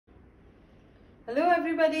Hello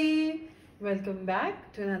everybody, welcome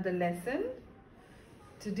back to another lesson.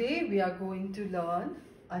 Today we are going to learn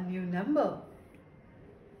a new number.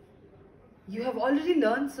 You have already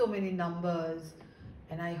learned so many numbers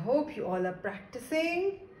and I hope you all are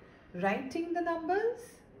practicing writing the numbers.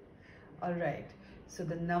 Alright, so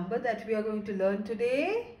the number that we are going to learn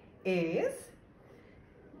today is,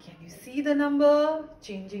 can you see the number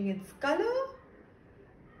changing its color?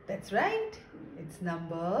 That's right, it's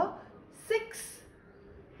number 6.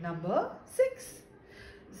 Number 6.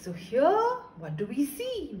 So here, what do we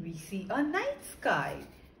see? We see a night sky.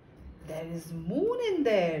 There is moon in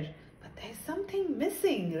there, but there's something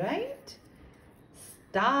missing, right?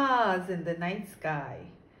 Stars in the night sky.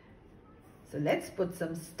 So let's put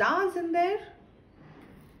some stars in there.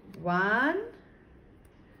 1.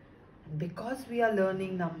 Because we are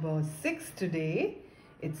learning number 6 today,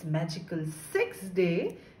 it's magical 6th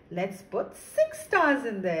day. Let's put 6 stars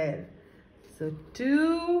in there. So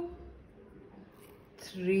 2,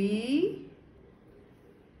 3,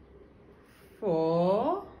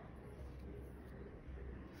 4,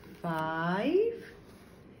 5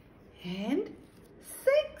 and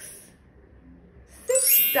 6.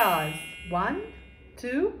 6 stars. 1,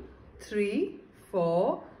 2, 3,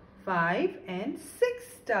 4, 5 and 6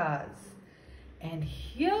 stars. And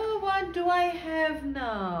here what do I have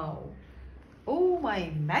now? Oh,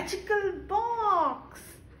 my magical box.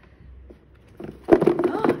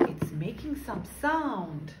 It's making some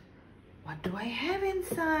sound. What do I have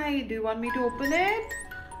inside? Do you want me to open it?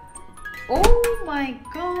 Oh my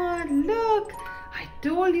God, look. I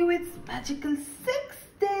told you it's magical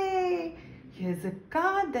 6th day. Here's a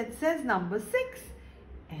card that says number 6.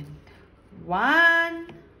 And 1,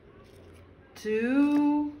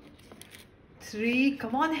 2, 3.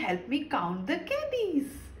 Come on, help me count the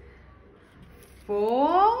candies.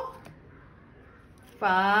 4,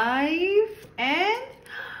 5 and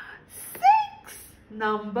 6.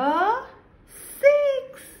 Number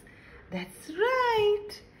 6. That's right.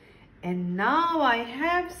 And now I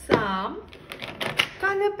have some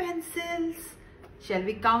color pencils. Shall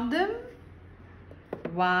we count them?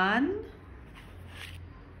 1.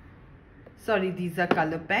 Sorry, these are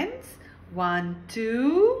color pens. 1,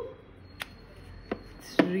 2,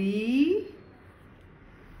 3,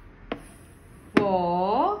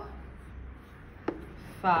 4,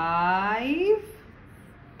 5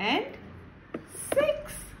 and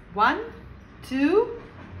 6. 1, 2,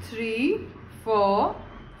 3, 4,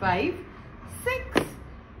 5, 6.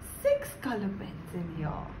 6 color pens in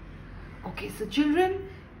here. Okay, so children,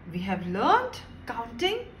 we have learned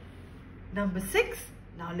counting number 6.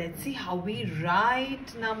 Now let's see how we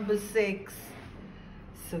write number 6.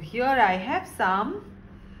 So here I have some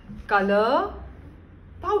color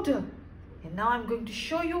powder. And now I'm going to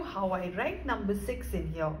show you how I write number 6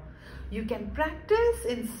 in here. You can practice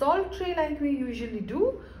in salt tray like we usually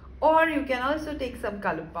do, or you can also take some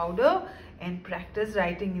color powder and practice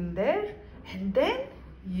writing in there, and then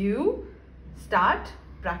you start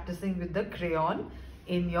practicing with the crayon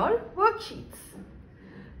in your worksheets.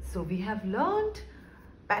 So we have learned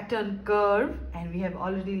pattern curve and we have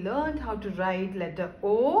already learned how to write letter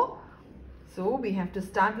O. So we have to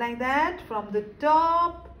start like that from the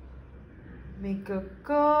top. Make a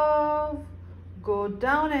curve, go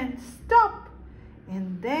down and stop,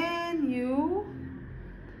 and then you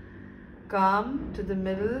come to the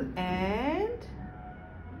middle and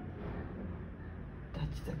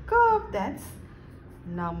touch the curve. That's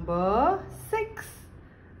number 6.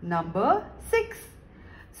 Number 6.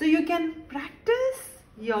 So you can practice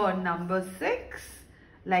your number 6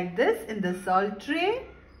 like this in the salt tray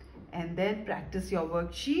and then practice your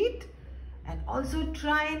worksheet. And also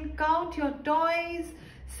try and count your toys,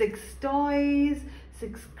 6 toys,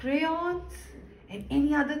 6 crayons and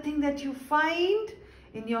any other thing that you find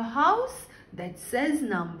in your house that says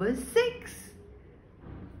number 6.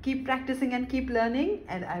 Keep practicing and keep learning,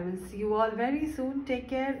 and I will see you all very soon. Take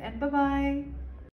care and bye-bye.